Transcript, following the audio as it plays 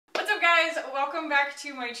welcome back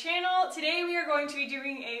to my channel. Today we are going to be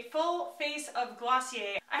doing a full face of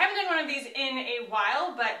Glossier. I haven't done one of these in a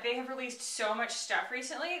while, but they have released so much stuff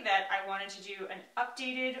recently that I wanted to do an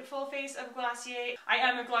updated full face of Glossier. I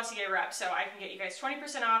am a Glossier rep, so I can get you guys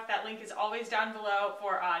 20% off. That link is always down below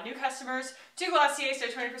for new customers to Glossier, so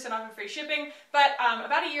 20% off and free shipping. But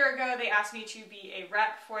about a year ago, they asked me to be a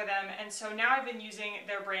rep for them, and so now I've been using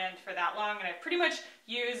their brand for that long, and I've pretty much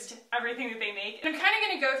used everything that they make. And I'm kind of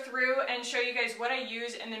going to go through and show you guys what I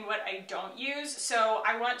use and then what I don't use. So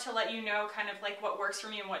I want to let you know kind of like what works for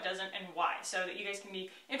me and what doesn't and why, so that you guys can be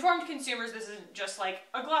informed consumers. This isn't just like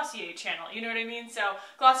a Glossier channel, you know what I mean? So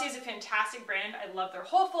Glossier is a fantastic brand. I love their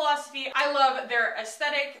whole philosophy. I love their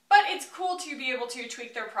aesthetic, but it's cool to be able to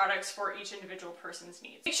tweak their products for each individual person's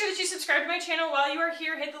needs. Make sure that you subscribe to my channel while you are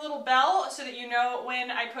here. Hit the little bell so that you know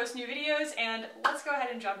when I post new videos, and let's go ahead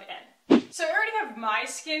and jump in. So I already have my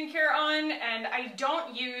skincare on, and I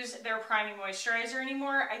don't use their priming moisturizer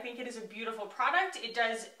anymore. I think it is a beautiful product. It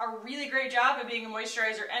does a really great job of being a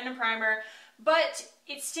moisturizer and a primer, but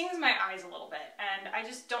it stings my eyes a little bit, and I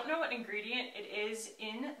just don't know what ingredient it is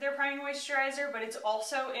in their priming moisturizer, but it's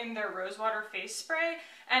also in their rosewater face spray,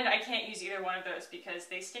 and I can't use either one of those because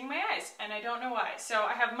they sting my eyes, and I don't know why. So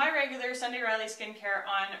I have my regular Sunday Riley skincare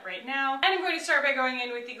on right now, and I'm going to start by going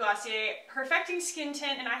in with the Glossier Perfecting Skin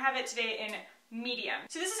Tint, and I have it today in medium.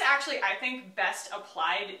 So this is actually, I think, best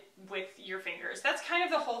applied with your fingers. That's kind of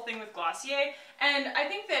the whole thing with Glossier, and I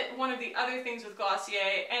think that one of the other things with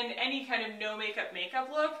Glossier and any kind of no makeup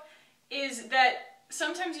look is that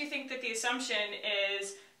sometimes you think that the assumption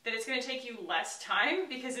is that it's going to take you less time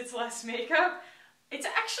because it's less makeup. It's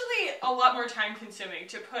actually a lot more time consuming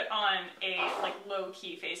to put on a like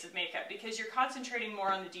low-key face of makeup because you're concentrating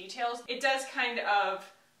more on the details. It does kind of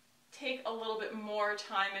take a little bit more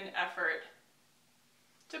time and effort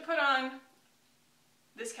to put on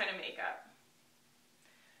this kind of makeup.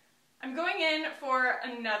 I'm going in for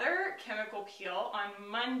another chemical peel on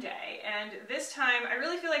Monday, and this time I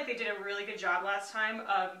really feel like they did a really good job last time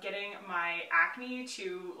of getting my acne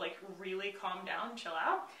to like really calm down, chill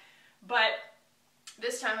out. But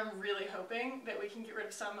this time I'm really hoping that we can get rid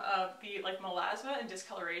of some of the like melasma and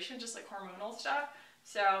discoloration, just like hormonal stuff.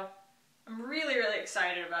 So I'm really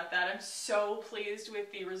excited about that. I'm so pleased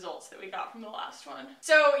with the results that we got from the last one.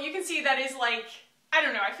 So you can see that is like, I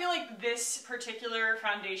don't know, I feel like this particular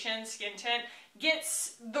foundation, Skin Tint,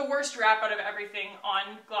 gets the worst rap out of everything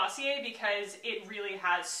on Glossier because it really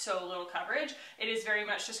has so little coverage. It is very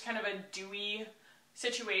much just kind of a dewy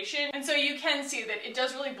situation. And so you can see that it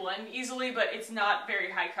does really blend easily, but it's not very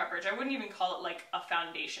high coverage. I wouldn't even call it like a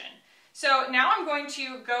foundation. So now I'm going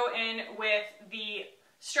to go in with the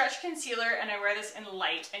Stretch Concealer, and I wear this in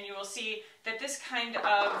light, and you will see that this kind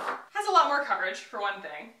of has a lot more coverage for one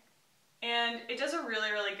thing, and it does a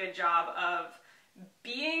really good job of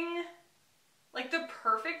being like the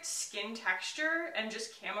perfect skin texture and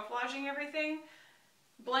just camouflaging everything,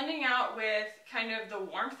 blending out with kind of the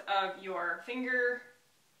warmth of your finger.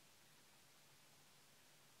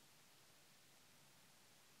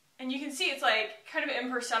 And you can see it's like kind of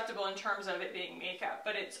imperceptible in terms of it being makeup,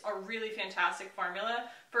 but it's a really fantastic formula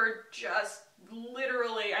for just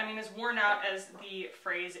literally, I mean, as worn out as the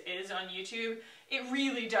phrase is on YouTube, it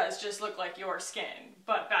really does just look like your skin,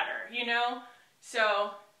 but better, you know?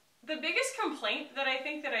 So the biggest complaint that I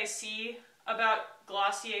think that I see about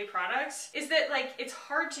Glossier products is that like it's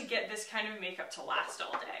hard to get this kind of makeup to last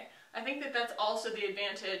all day. I think that that's also the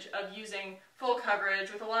advantage of using full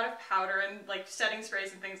coverage with a lot of powder and like setting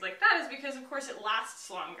sprays and things like that, is because of course it lasts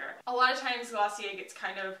longer. A lot of times Glossier gets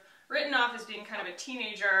kind of written off as being kind of a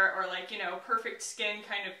teenager or like, you know, perfect skin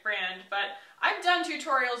kind of brand, but I've done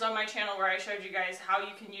tutorials on my channel where I showed you guys how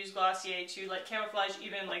you can use Glossier to like camouflage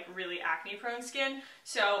even like really acne prone skin.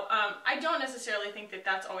 So I don't necessarily think that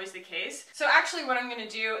that's always the case. So actually what I'm going to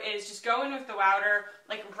do is just go in with the Wowder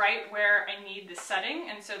like right where I need the setting,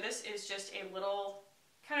 and so this is just a little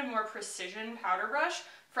kind of more precision powder brush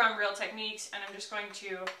from Real Techniques, and I'm just going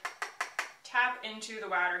to tap into the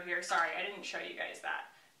Wowder here. Sorry, I didn't show you guys that.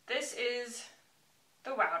 This is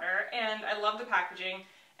the Wowder, and I love the packaging,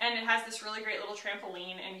 and it has this really great little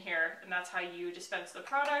trampoline in here, and that's how you dispense the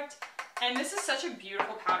product. And this is such a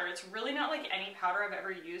beautiful powder. It's really not like any powder I've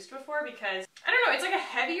ever used before because, I don't know, it's like a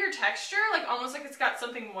heavier texture, like almost like it's got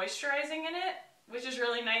something moisturizing in it, which is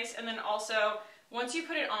really nice. And then also, once you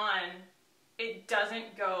put it on, it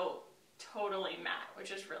doesn't go totally matte,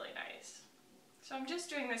 which is really nice. So I'm just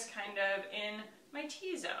doing this kind of in my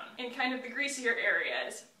T-zone, in kind of the greasier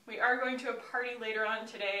areas. We are going to a party later on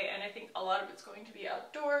today, and I think a lot of it's going to be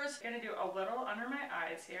outdoors. I'm going to do a little under my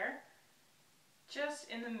eyes here, just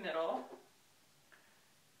in the middle.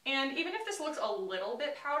 And And even if this looks a little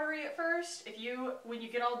bit powdery at first, when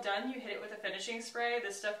you get all done, you hit it with a finishing spray,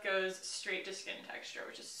 this stuff goes straight to skin texture,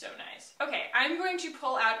 which is so nice. Okay, I'm going to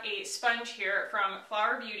pull out a sponge here from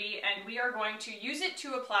Flower Beauty, and we are going to use it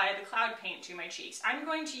to apply the cloud paint to my cheeks. I'm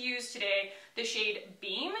going to use today the shade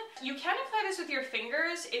Beam. You can apply this with your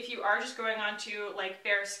fingers if you are just going onto like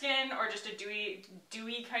bare skin or just a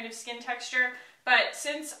dewy kind of skin texture, but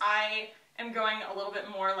since I am going a little bit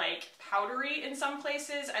more like powdery in some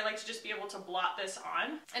places, I like to just be able to blot this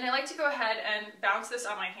on. And I like to go ahead and bounce this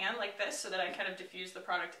on my hand like this so that I kind of diffuse the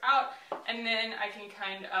product out, and then I can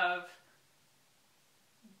kind of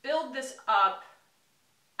build this up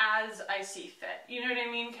as I see fit. You know what I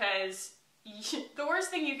mean? Because the worst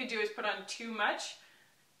thing you could do is put on too much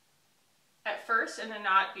at first and then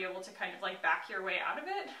not be able to kind of like back your way out of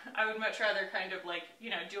it. I would much rather kind of like, you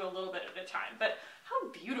know, do a little bit at a time. But how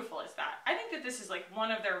beautiful is that? I think that this is like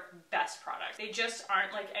one of their best products. They just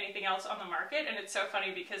aren't like anything else on the market, and it's so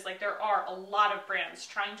funny because like there are a lot of brands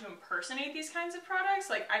trying to impersonate these kinds of products.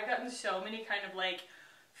 Like I've gotten so many kind of like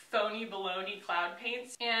phony baloney cloud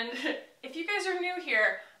paints, and if you guys are new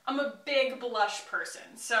here, I'm a big blush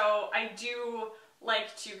person, so I do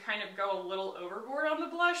like to kind of go a little overboard on the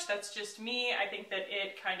blush. That's just me. I think that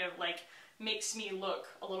it kind of like makes me look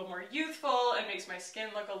a little more youthful and makes my skin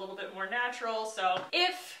look a little bit more natural. So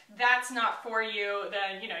if that's not for you,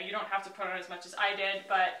 then you know, you don't have to put on as much as I did,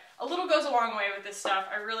 but a little goes a long way with this stuff.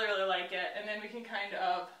 I really, really like it. And then we can kind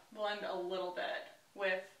of blend a little bit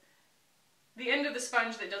with the end of the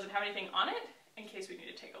sponge that doesn't have anything on it, in case we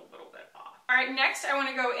need to take a little bit off. All right, next I want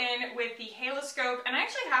to go in with the Haloscope, and I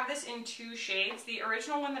actually have this in 2 shades. The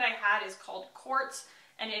original one that I had is called Quartz,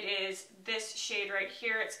 and it is this shade right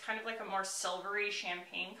here. It's kind of like a more silvery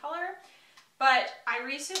champagne color. But I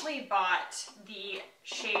recently bought the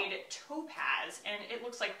shade Topaz, and it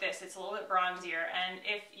looks like this. It's a little bit bronzier, and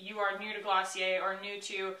if you are new to Glossier or new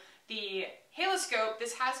to the Haloscope,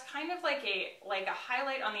 this has kind of like a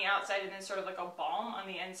highlight on the outside and then sort of like a balm on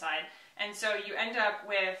the inside. And so you end up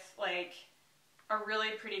with like a really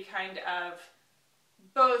pretty kind of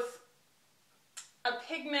both a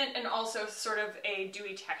pigment and also sort of a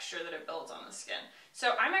dewy texture that it builds on the skin.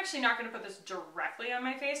 So I'm actually not going to put this directly on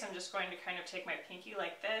my face. I'm just going to kind of take my pinky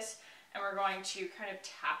like this, and we're going to kind of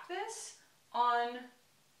tap this on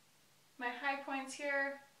my high points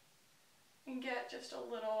here and get just a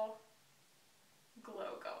little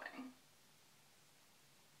glow going.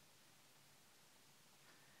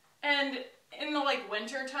 And in the like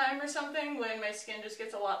winter time or something, when my skin just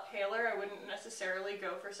gets a lot paler, I wouldn't necessarily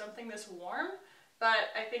go for something this warm,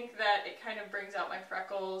 but I think that it kind of brings out my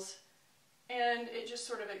freckles and it just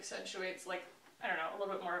sort of accentuates, like, I don't know, a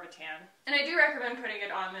little bit more of a tan. And I do recommend putting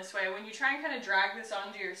it on this way. When you try and kind of drag this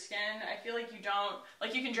onto your skin, I feel like you don't,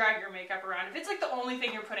 like you can drag your makeup around. If it's like the only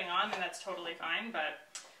thing you're putting on, then that's totally fine,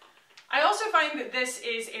 but I also find that this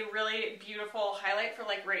is a really beautiful highlight for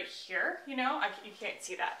like right here, you know? You can't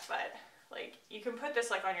see that, but like you can put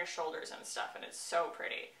this like on your shoulders and stuff, and it's so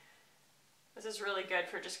pretty. This is really good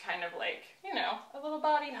for just kind of like, you know, a little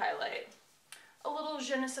body highlight. A little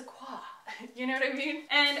je ne sais quoi, you know what I mean?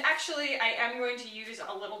 And actually I am going to use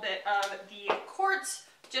a little bit of the Quartz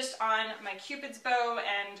just on my Cupid's bow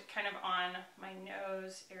and kind of on my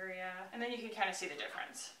nose area, and then you can kind of see the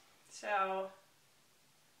difference. So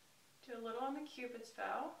do a little on the Cupid's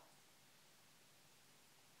bow.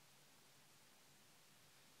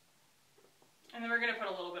 And then we're going to put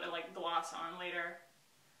a little bit of like gloss on later.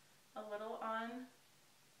 A little on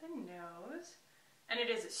the nose. And it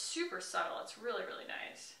is super subtle. It's really, really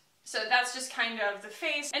nice. So that's just kind of the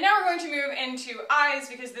face. And now we're going to move into eyes,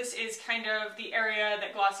 because this is kind of the area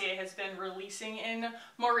that Glossier has been releasing in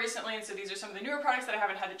more recently. And so these are some of the newer products that I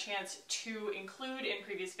haven't had the chance to include in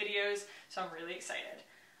previous videos. So I'm really excited.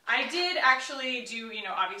 I did actually do, you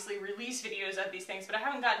know, obviously release videos of these things, but I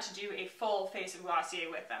haven't gotten to do a full face of Glossier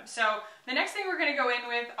with them. So the next thing we're going to go in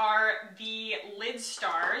with are the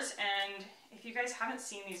Lidstars, and if you guys haven't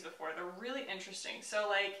seen these before, they're really interesting. So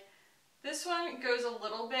like this one goes a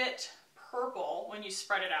little bit purple when you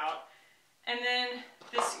spread it out, and then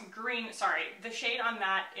this green, sorry, the shade on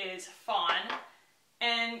that is Fawn.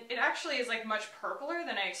 And it actually is like much purpler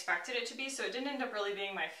than I expected it to be, so it didn't end up really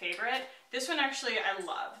being my favorite. This one actually I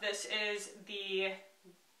love. This is the,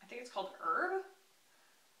 I think it's called Herb,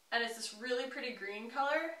 and it's this really pretty green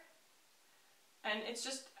color, and it's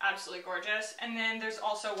just absolutely gorgeous. And then there's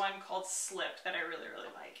also one called Slip that I really,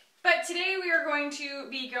 really like. But today we are going to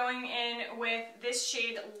be going in with this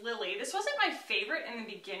shade Lily. This wasn't my favorite in the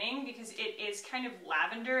beginning because it is kind of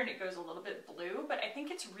lavender and it goes a little bit blue, but I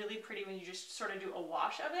think it's really pretty when you just sort of do a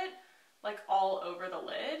wash of it, like all over the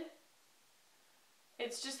lid.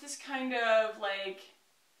 It's just this kind of like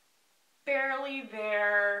barely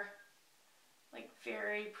there, like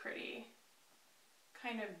very pretty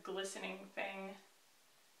kind of glistening thing.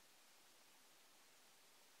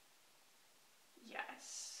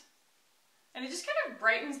 Yes. And it just kind of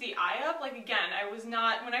brightens the eye up. Like again,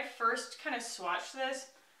 when I first kind of swatched this,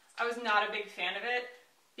 I was not a big fan of it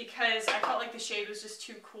because I felt like the shade was just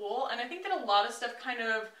too cool. And I think that a lot of stuff kind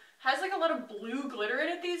of has like a lot of blue glitter in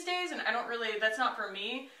it these days, and that's not for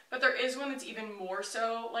me. But there is one that's even more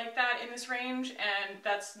so like that in this range, and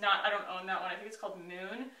I don't own that one. I think it's called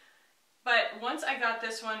Moon. But once I got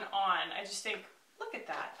this one on, I just think, look at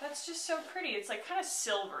that. That's just so pretty. It's like kind of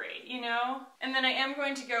silvery, you know? And then I am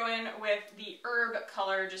going to go in with the herb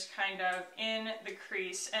color just kind of in the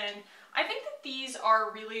crease. And I think that these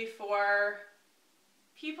are really for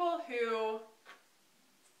people who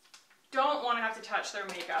don't want to have to touch their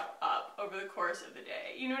makeup up over the course of the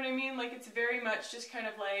day. You know what I mean? Like it's very much just kind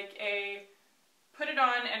of like a put it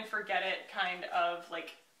on and forget it kind of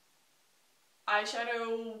like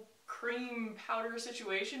eyeshadow cream powder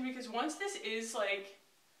situation, because once this is like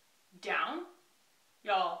down,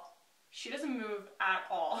 y'all, she doesn't move at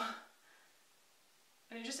all.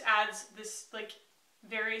 And it just adds this like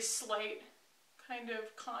very slight kind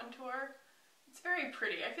of contour. It's very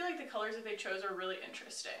pretty. I feel like the colors that they chose are really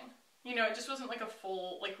interesting. You know, it just wasn't like a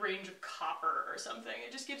full like range of copper or something.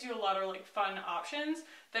 It just gives you a lot of like fun options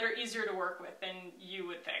that are easier to work with than you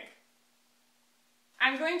would think.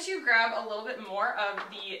 I'm going to grab a little bit more of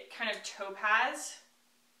the kind of Topaz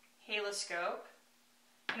Haloscope,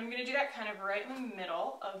 and I'm going to do that kind of right in the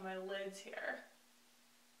middle of my lids here.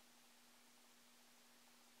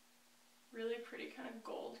 Really pretty kind of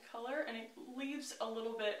gold color, and it leaves a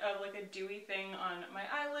little bit of like a dewy thing on my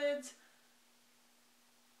eyelids,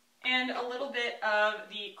 and a little bit of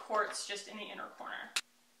the Quartz just in the inner corner.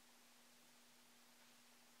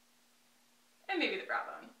 And maybe the brow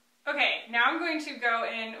bone. Okay, now I'm going to go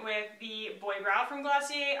in with the Boy Brow from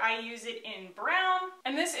Glossier. I use it in brown,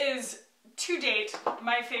 and this is, to date,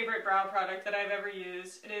 my favorite brow product that I've ever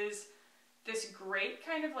used. It is this great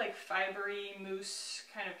kind of like fibery mousse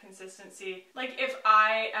kind of consistency. Like if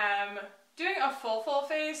I am doing a full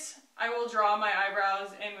face, I will draw my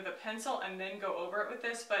eyebrows in with a pencil and then go over it with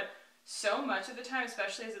this, but so much of the time,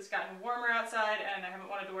 especially as it's gotten warmer outside and I haven't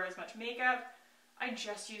wanted to wear as much makeup, I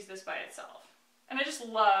just use this by itself. And I just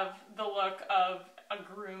love the look of a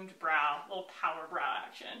groomed brow, little power brow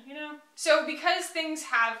action, you know? So because things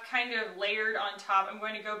have kind of layered on top, I'm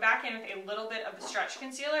going to go back in with a little bit of the stretch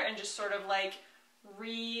concealer and just sort of like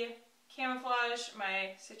re-camouflage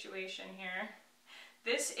my situation here.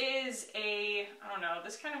 This is I don't know,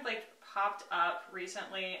 this kind of like popped up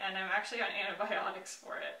recently and I'm actually on antibiotics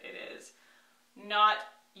for it. It is not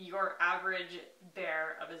your average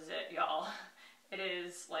bear of a zit, y'all. It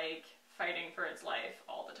is like fighting for its life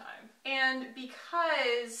all the time. And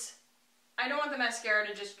because I don't want the mascara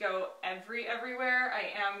to just go everywhere,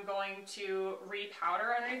 I am going to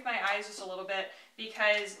re-powder underneath my eyes just a little bit,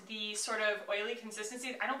 because the sort of oily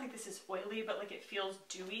consistency, I don't think this is oily, but like it feels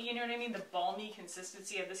dewy, you know what I mean? The balmy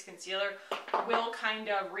consistency of this concealer will kind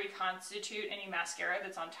of reconstitute any mascara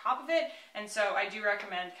that's on top of it, and so I do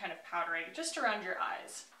recommend kind of powdering just around your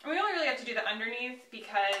eyes. And we only really have to do the underneath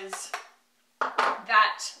because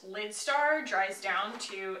that Lidstar dries down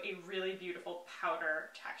to a really beautiful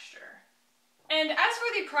powder texture. And as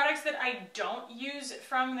for the products that I don't use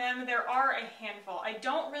from them, there are a handful. I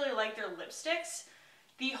don't really like their lipsticks.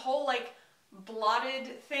 The whole like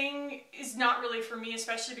blotted thing is not really for me,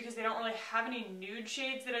 especially because they don't really have any nude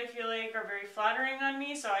shades that I feel like are very flattering on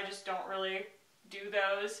me, so I just don't really do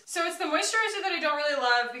those. So it's the moisturizer that I don't really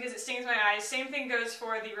love because it stings my eyes. Same thing goes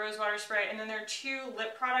for the rose water spray, and then there are two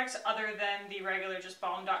lip products other than the regular just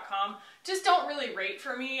balm.com. Just don't really rate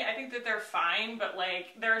for me. I think that they're fine, but like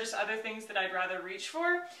there are just other things that I'd rather reach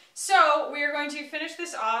for. So we are going to finish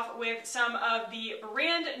this off with some of the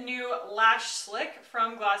brand new Lash Slick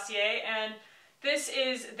from Glossier, and this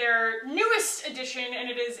is their newest edition, and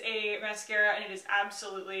it is a mascara, and it is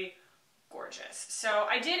absolutely gorgeous. So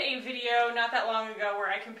I did a video not that long ago where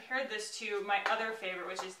I compared this to my other favorite,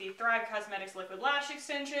 which is the Thrive Cosmetics Liquid Lash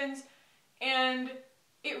Extensions, and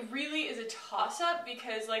it really is a toss-up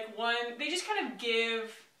because like they just kind of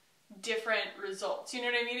give different results, you know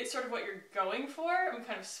what I mean? It's sort of what you're going for. I'm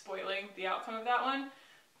kind of spoiling the outcome of that one,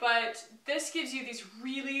 but this gives you these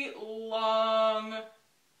really long,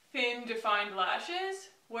 thin, defined lashes,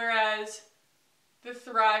 whereas the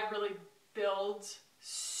Thrive really builds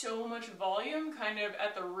so much volume kind of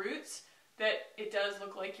at the roots that it does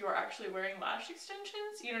look like you are actually wearing lash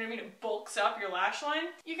extensions. You know what I mean? It bulks up your lash line.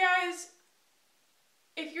 You guys,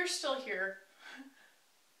 if you're still here,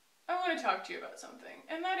 want to talk to you about something,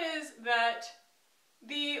 and that is that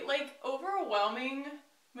the like overwhelming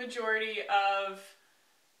majority of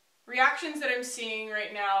reactions that I'm seeing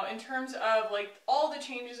right now in terms of like all the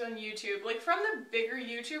changes on YouTube, like from the bigger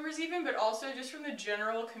YouTubers even, but also just from the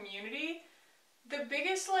general community, the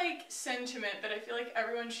biggest like sentiment that I feel like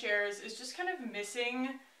everyone shares is just kind of missing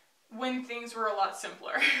when things were a lot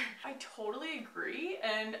simpler. I totally agree,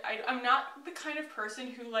 and I'm not the kind of person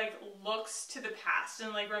who like looks to the past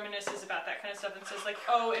and like reminisces about that kind of stuff and says like,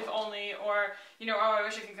 oh, if only, or, you know, oh, I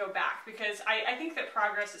wish I could go back, because I think that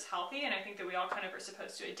progress is healthy, and I think that we all kind of are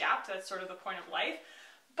supposed to adapt. That's sort of the point of life.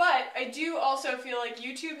 But I do also feel like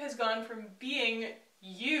YouTube has gone from being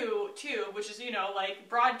YouTube, which is, you know, like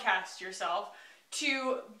broadcast yourself,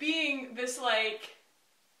 to being this like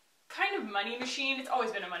kind of money machine. It's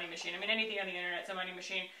always been a money machine. I mean, anything on the internet's a money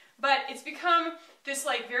machine. But it's become this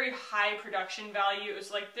like very high production value. It's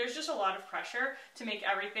like there's just a lot of pressure to make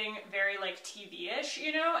everything very like TV-ish,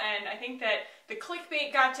 you know? And I think that the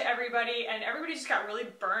clickbait got to everybody, and everybody just got really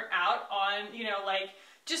burnt out on, you know, like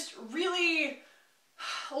just really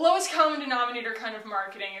lowest common denominator kind of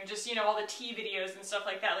marketing of just, you know, all the tea videos and stuff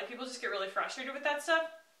like that. Like people just get really frustrated with that stuff.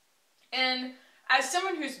 And as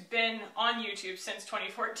someone who's been on YouTube since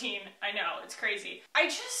 2014, I know, it's crazy. I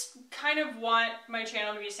just kind of want my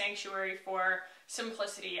channel to be a sanctuary for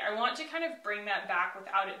simplicity. I want to kind of bring that back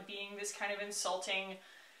without it being this kind of insulting,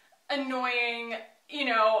 annoying, you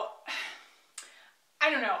know, I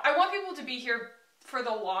don't know. I want people to be here for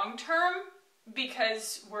the long term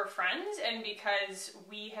because we're friends and because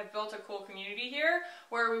we have built a cool community here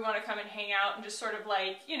where we want to come and hang out and just sort of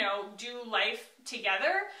like, you know, do life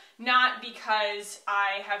together, not because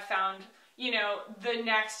I have found, you know, the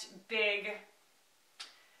next big,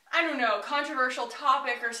 I don't know, controversial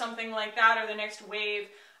topic or something like that, or the next wave.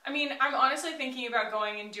 I mean, I'm honestly thinking about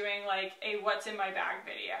going and doing like a what's in my bag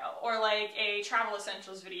video, or like a travel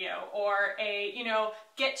essentials video, or a, you know,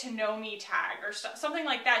 get to know me tag, or something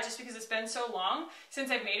like that, just because it's been so long since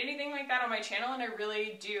I've made anything like that on my channel. And I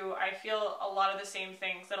really do, I feel a lot of the same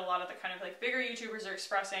things that a lot of the kind of like bigger YouTubers are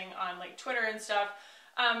expressing on like Twitter and stuff,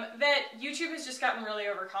 that YouTube has just gotten really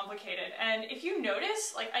overcomplicated. And if you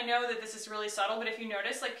notice, like, I know that this is really subtle, but if you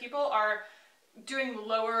notice, like, people are doing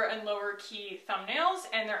lower and lower key thumbnails,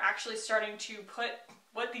 and they're actually starting to put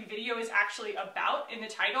what the video is actually about in the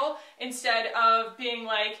title, instead of being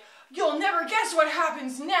like, you'll never guess what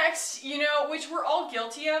happens next, you know, which we're all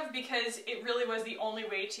guilty of because it really was the only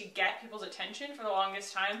way to get people's attention for the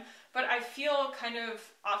longest time. But I feel kind of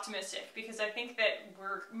optimistic because I think that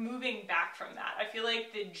we're moving back from that. I feel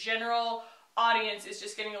like the general audience is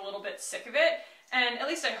just getting a little bit sick of it. And at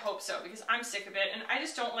least I hope so, because I'm sick of it, and I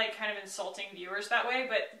just don't like kind of insulting viewers that way,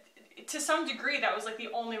 but to some degree that was like the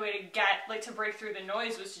only way to get, like, to break through the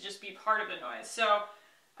noise, was to just be part of the noise. So,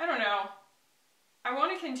 I don't know. I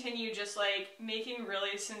want to continue just like making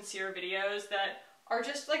really sincere videos that are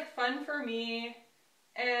just like fun for me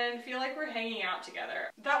and feel like we're hanging out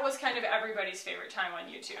together. That was kind of everybody's favorite time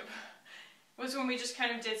on YouTube, was when we just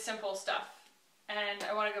kind of did simple stuff, and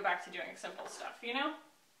I want to go back to doing simple stuff, you know?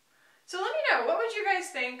 So let me know, what would you guys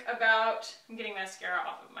think about, I'm getting mascara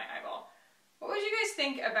off of my eyeball, what would you guys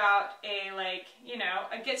think about a, like, you know,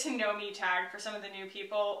 a get to know me tag for some of the new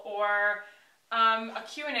people, or a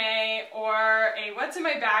Q&A, or a what's in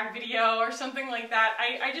my bag video, or something like that.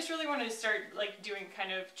 I just really want to start like doing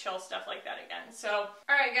kind of chill stuff like that again. So,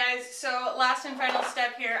 alright guys, so last and final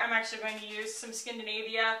step here, I'm actually going to use some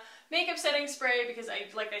Scandinavia makeup setting spray, because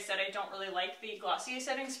like I said, I don't really like the Glossier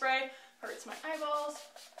setting spray. Hurts my eyeballs.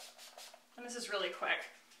 And this is really quick.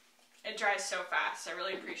 It dries so fast. I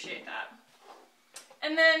really appreciate that.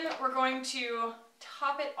 And then we're going to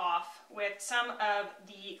top it off with some of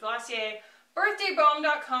the Glossier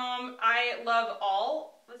birthdaybalm.com. I love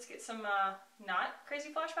all. Let's get some not crazy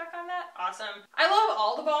flashback on that. Awesome. I love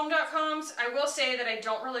all the balm.coms. I will say that I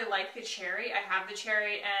don't really like the cherry. I have the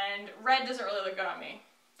cherry, and red doesn't really look good on me.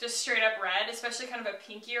 Just straight up red, especially kind of a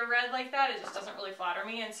pinkier red like that, it just doesn't really flatter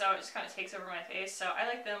me, and so it just kind of takes over my face. So I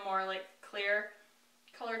like the more like clear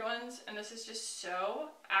colored ones, and this is just so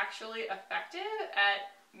actually effective at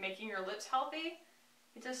making your lips healthy.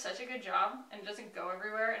 It does such a good job, and it doesn't go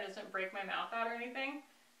everywhere, and it doesn't break my mouth out or anything.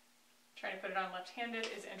 Trying to put it on left-handed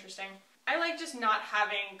is interesting. I like just not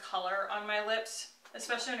having color on my lips,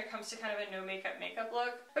 especially when it comes to kind of a no makeup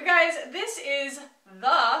look. But guys, this is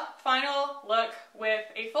the final look with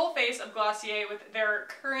a full face of Glossier with their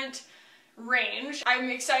current range. I'm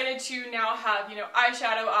excited to now have, you know,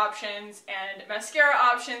 eyeshadow options and mascara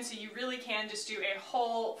options, so you really can just do a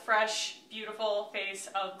whole, fresh, beautiful face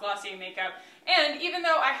of Glossier makeup. And even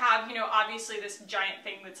though I have, you know, obviously this giant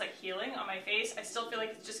thing that's like healing on my face, I still feel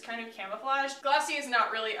like it's just kind of camouflaged. Glossier is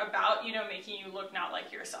not really about, you know, making you look not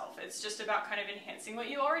like yourself. It's just about kind of enhancing what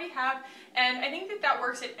you already have. And I think that that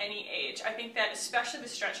works at any age. I think that especially the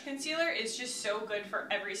stretch concealer is just so good for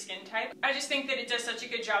every skin type. I just think that it does such a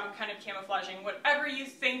good job of kind of camouflaging whatever you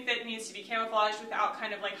think that needs to be camouflaged without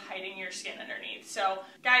kind of like hiding your skin underneath. So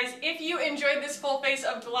guys, if you enjoyed this full face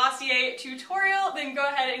of Glossier tutorial, then go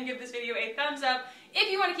ahead and give this video a thumbs up. If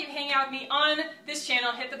you want to keep hanging out with me on this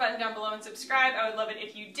channel, hit the button down below and subscribe. I would love it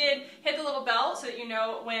if you did. Hit the little bell so that you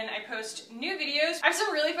know when I post new videos. I have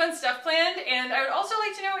some really fun stuff planned, and I would also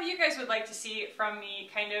like to know what you guys would like to see from me,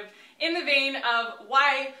 kind of in the vein of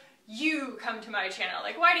why you come to my channel.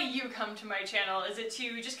 Like, why do you come to my channel? Is it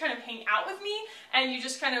to just kind of hang out with me and you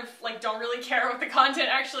just kind of like don't really care what the content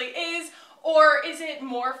actually is? Or is it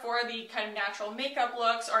more for the kind of natural makeup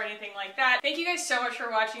looks or anything like that? Thank you guys so much for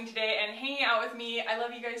watching today and hanging out with me. I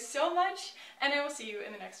love you guys so much, and I will see you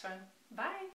in the next one. Bye!